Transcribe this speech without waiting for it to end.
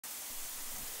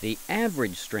The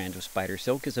average strand of spider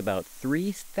silk is about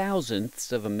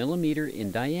 0.003 of a millimeter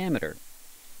in diameter.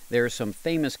 There are some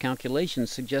famous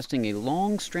calculations suggesting a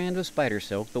long strand of spider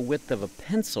silk the width of a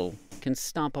pencil can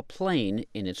stop a plane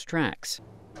in its tracks.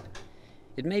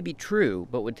 It may be true,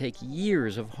 but would take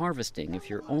years of harvesting if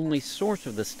your only source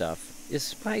of the stuff is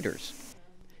spiders.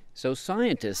 So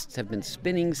scientists have been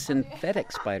spinning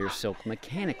synthetic spider silk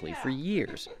mechanically for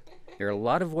years. There are a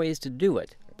lot of ways to do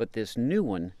it, but this new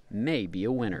one may be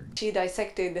a winner. She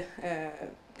dissected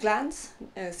glands,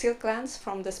 silk glands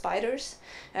from the spiders,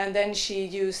 and then she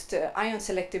used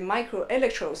ion-selective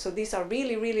microelectrodes. So these are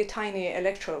really, really tiny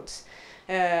electrodes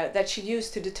that she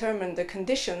used to determine the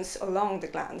conditions along the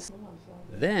glands.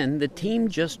 Then the team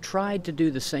just tried to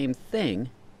do the same thing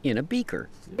in a beaker.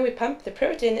 We pump the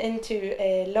protein into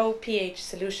a low pH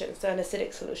solution, so an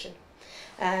acidic solution.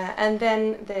 And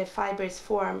then the fibers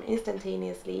form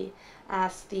instantaneously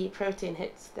as the protein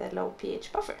hits the low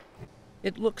pH buffer.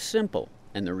 It looks simple,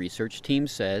 and the research team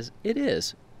says it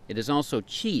is. It is also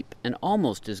cheap and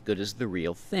almost as good as the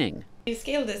real thing. We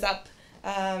scale this up.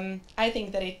 I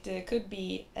think that it could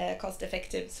be a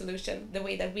cost-effective solution, the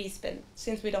way that we spin,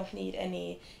 since we don't need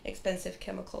any expensive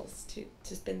chemicals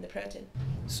to spin the protein.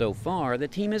 So far, the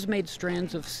team has made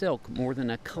strands of silk more than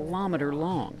 1 kilometer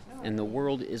long, and the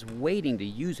world is waiting to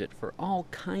use it for all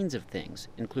kinds of things,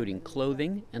 including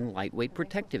clothing and lightweight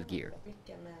protective gear.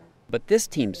 But this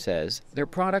team says their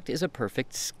product is a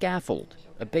perfect scaffold,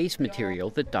 a base material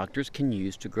that doctors can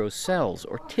use to grow cells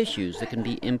or tissues that can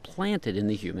be implanted in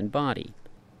the human body.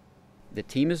 The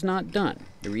team is not done.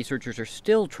 The researchers are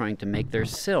still trying to make their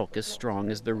silk as strong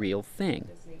as the real thing.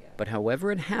 But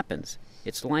however it happens,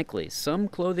 it's likely some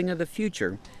clothing of the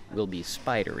future will be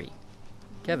spidery.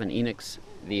 Enochs,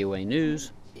 VOA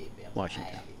News,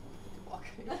 Washington.